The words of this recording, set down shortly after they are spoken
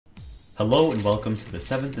Hello and welcome to the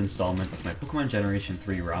 7th installment of my Pokémon Generation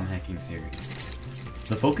 3 ROM hacking series.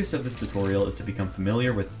 The focus of this tutorial is to become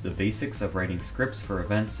familiar with the basics of writing scripts for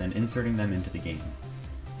events and inserting them into the game.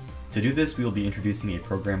 To do this, we will be introducing a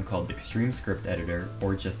program called Extreme Script Editor,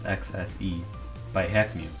 or just XSE, by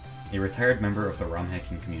HackMute, a retired member of the ROM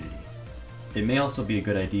hacking community. It may also be a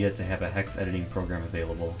good idea to have a hex editing program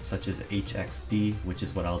available, such as HXD, which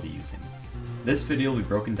is what I'll be using. This video will be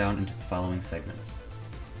broken down into the following segments.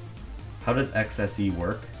 How does XSE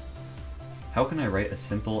work? How can I write a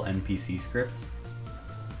simple NPC script?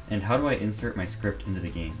 And how do I insert my script into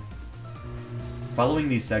the game? Following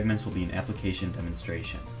these segments will be an application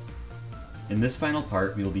demonstration. In this final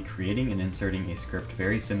part, we will be creating and inserting a script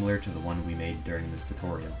very similar to the one we made during this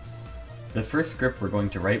tutorial. The first script we're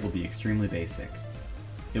going to write will be extremely basic.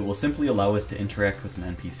 It will simply allow us to interact with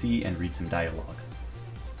an NPC and read some dialogue.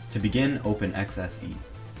 To begin, open XSE.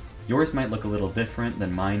 Yours might look a little different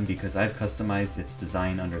than mine because I've customized its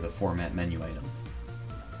design under the format menu item.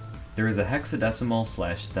 There is a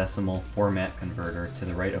hexadecimal/decimal format converter to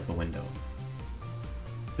the right of the window.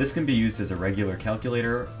 This can be used as a regular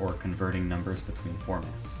calculator or converting numbers between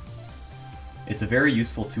formats. It's a very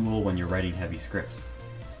useful tool when you're writing heavy scripts.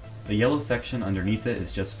 The yellow section underneath it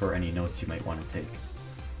is just for any notes you might want to take.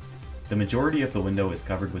 The majority of the window is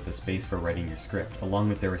covered with a space for writing your script, along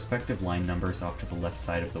with their respective line numbers off to the left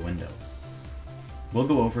side of the window. We'll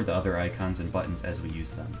go over the other icons and buttons as we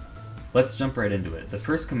use them. Let's jump right into it. The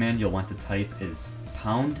first command you'll want to type is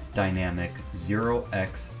 #dynamic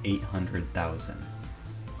 0x800,000.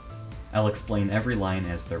 I'll explain every line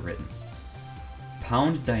as they're written.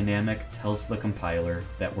 #dynamic tells the compiler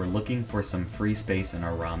that we're looking for some free space in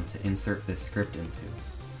our ROM to insert this script into.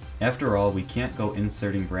 After all, we can't go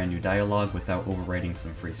inserting brand new dialogue without overwriting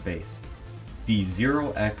some free space. The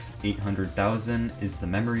 0x800,000 is the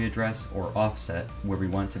memory address or offset where we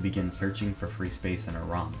want to begin searching for free space in our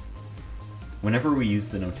ROM. Whenever we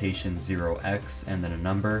use the notation 0x and then a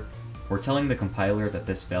number, we're telling the compiler that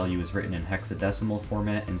this value is written in hexadecimal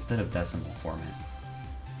format instead of decimal format.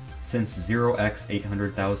 Since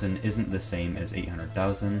 0x800,000 isn't the same as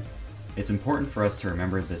 800,000, it's important for us to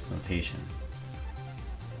remember this notation.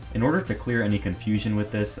 In order to clear any confusion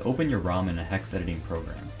with this, open your ROM in a hex editing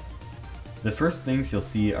program. The first things you'll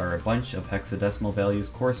see are a bunch of hexadecimal values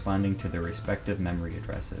corresponding to their respective memory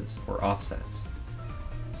addresses, or offsets.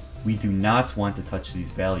 We do not want to touch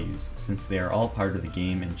these values, since they are all part of the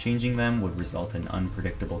game and changing them would result in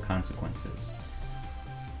unpredictable consequences.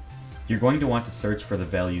 You're going to want to search for the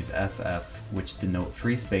values FF, which denote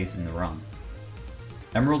free space in the ROM.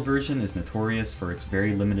 Emerald version is notorious for its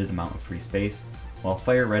very limited amount of free space, while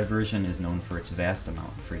Fire Red version is known for its vast amount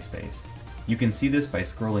of free space. You can see this by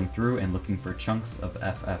scrolling through and looking for chunks of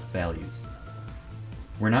FF values.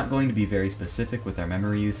 We're not going to be very specific with our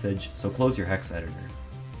memory usage, so close your hex editor.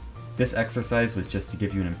 This exercise was just to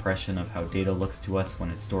give you an impression of how data looks to us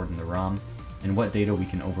when it's stored in the ROM, and what data we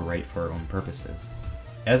can overwrite for our own purposes.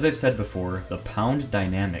 As I've said before, the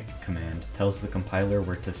 #dynamic command tells the compiler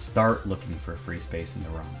where to start looking for free space in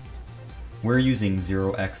the ROM. We're using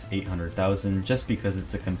 0x800,000 just because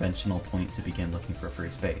it's a conventional point to begin looking for free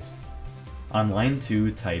space. On line 2,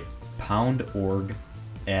 type #org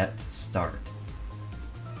at start.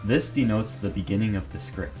 This denotes the beginning of the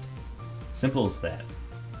script. Simple as that.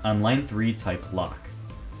 On line 3, type lock.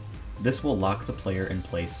 This will lock the player in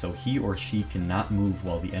place so he or she cannot move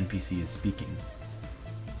while the NPC is speaking.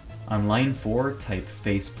 On line 4, type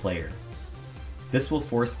face player. This will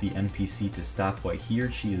force the NPC to stop what he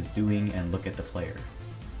or she is doing and look at the player.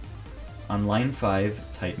 On line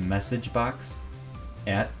 5, type message box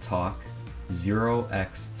 @talk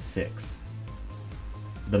 0x6.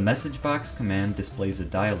 The message box command displays a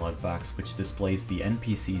dialog box which displays the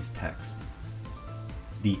NPC's text.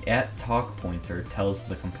 The @talk pointer tells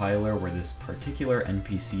the compiler where this particular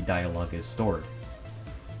NPC dialogue is stored.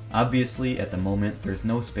 Obviously, at the moment, there's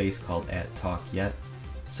no space called @talk yet,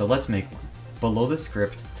 so let's make one. Below the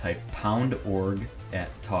script, type #org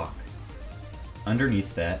 @talk.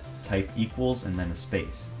 Underneath that, type equals and then a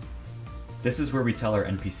space. This is where we tell our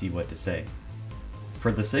NPC what to say.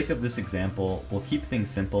 For the sake of this example, we'll keep things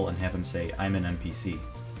simple and have him say, "I'm an NPC."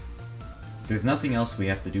 There's nothing else we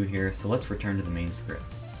have to do here, so let's return to the main script.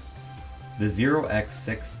 The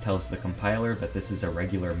 0x6 tells the compiler that this is a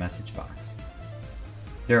regular message box.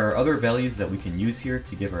 There are other values that we can use here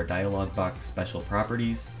to give our dialog box special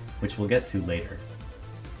properties, which we'll get to later.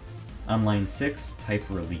 On line 6, type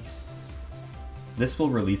release. This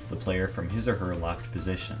will release the player from his or her locked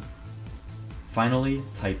position. Finally,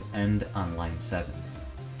 type end on line 7.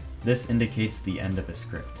 This indicates the end of a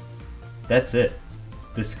script. That's it!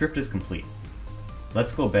 The script is complete.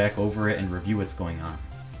 Let's go back over it and review what's going on.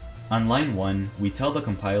 On line 1, we tell the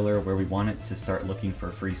compiler where we want it to start looking for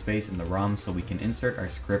free space in the ROM so we can insert our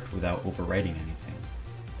script without overwriting anything.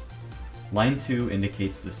 Line 2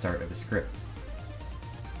 indicates the start of a script.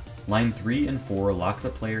 Line 3 and 4 lock the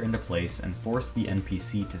player into place and force the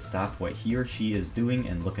NPC to stop what he or she is doing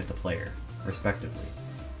and look at the player, respectively.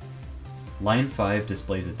 Line 5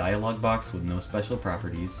 displays a dialog box with no special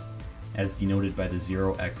properties, as denoted by the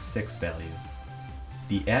 0x6 value.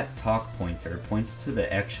 The @talk pointer points to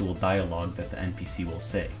the actual dialogue that the NPC will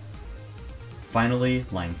say. Finally,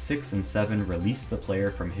 lines 6 and 7 release the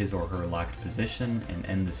player from his or her locked position and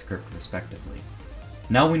end the script respectively.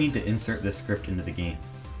 Now we need to insert this script into the game.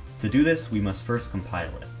 To do this, we must first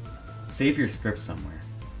compile it. Save your script somewhere.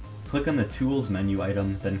 Click on the Tools menu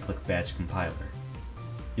item, then click Batch Compiler.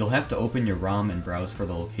 You'll have to open your ROM and browse for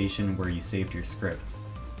the location where you saved your script.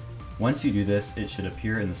 Once you do this, it should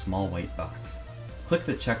appear in the small white box. Click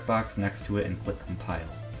the checkbox next to it and click Compile.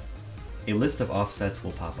 A list of offsets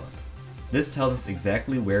will pop up. This tells us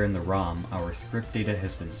exactly where in the ROM our script data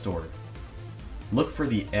has been stored. Look for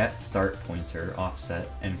the @start pointer offset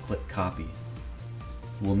and click Copy.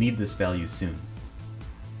 We'll need this value soon.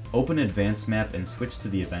 Open Advanced Map and switch to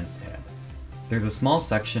the Events tab. There's a small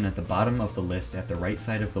section at the bottom of the list at the right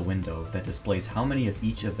side of the window that displays how many of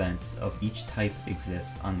each events of each type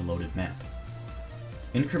exist on the loaded map.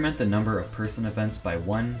 Increment the number of person events by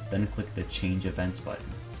 1, then click the Change Events button.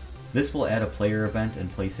 This will add a player event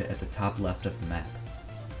and place it at the top left of the map.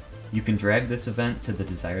 You can drag this event to the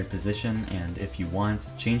desired position and, if you want,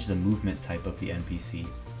 change the movement type of the NPC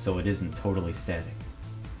so it isn't totally static.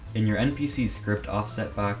 In your NPC's script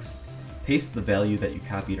offset box, paste the value that you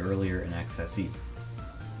copied earlier in XSE.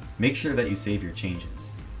 Make sure that you save your changes.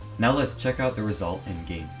 Now let's check out the result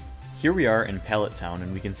in-game. Here we are in Pallet Town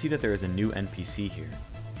and we can see that there is a new NPC here.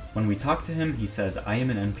 When we talk to him, he says, "I am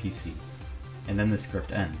an NPC," and then the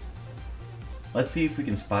script ends. Let's see if we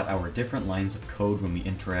can spot our different lines of code when we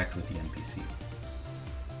interact with the NPC.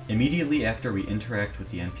 Immediately after we interact with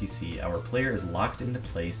the NPC, our player is locked into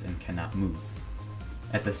place and cannot move.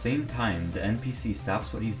 At the same time, the NPC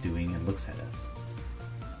stops what he's doing and looks at us.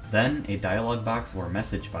 Then, a dialog box or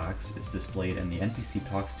message box is displayed and the NPC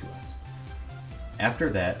talks to us. After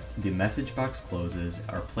that, the message box closes,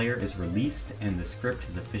 our player is released, and the script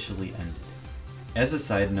has officially ended. As a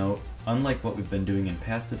side note, unlike what we've been doing in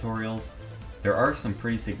past tutorials, there are some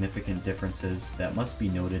pretty significant differences that must be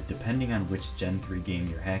noted depending on which Gen 3 game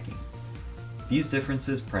you're hacking. These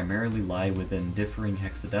differences primarily lie within differing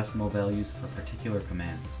hexadecimal values for particular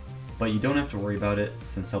commands, but you don't have to worry about it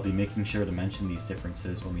since I'll be making sure to mention these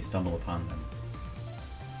differences when we stumble upon them.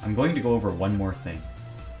 I'm going to go over one more thing.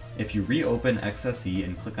 If you reopen XSE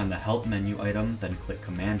and click on the Help menu item, then click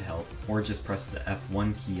Command Help, or just press the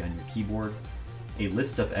F1 key on your keyboard, a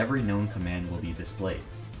list of every known command will be displayed.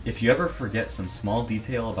 If you ever forget some small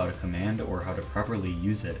detail about a command or how to properly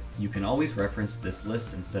use it, you can always reference this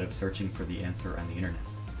list instead of searching for the answer on the internet.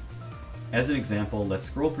 As an example, let's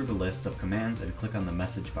scroll through the list of commands and click on the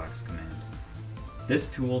message box command. This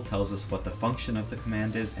tool tells us what the function of the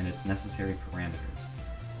command is and its necessary parameters.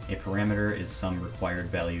 A parameter is some required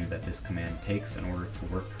value that this command takes in order to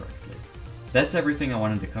work correctly. That's everything I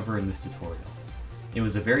wanted to cover in this tutorial. It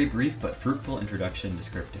was a very brief but fruitful introduction to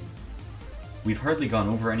scripting. We've hardly gone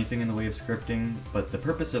over anything in the way of scripting, but the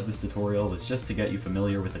purpose of this tutorial was just to get you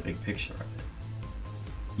familiar with the big picture of it.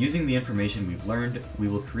 Using the information we've learned, we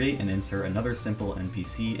will create and insert another simple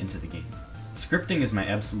NPC into the game. Scripting is my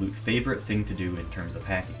absolute favorite thing to do in terms of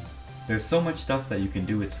hacking. There's so much stuff that you can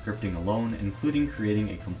do with scripting alone, including creating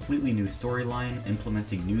a completely new storyline,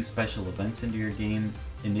 implementing new special events into your game,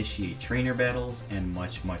 initiate trainer battles, and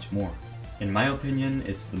much, much more. In my opinion,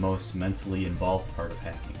 it's the most mentally involved part of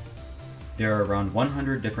hacking. There are around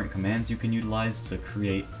 100 different commands you can utilize to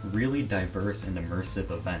create really diverse and immersive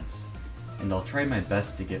events, and I'll try my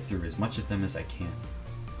best to get through as much of them as I can.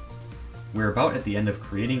 We're about at the end of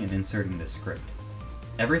creating and inserting this script.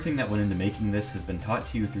 Everything that went into making this has been taught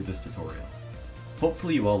to you through this tutorial.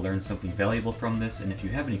 Hopefully you all learned something valuable from this, and if you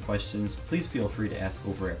have any questions, please feel free to ask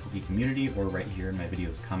over at Poké Community or right here in my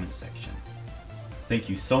video's comments section. Thank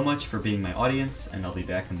you so much for being my audience, and I'll be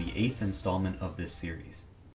back in the 8th installment of this series.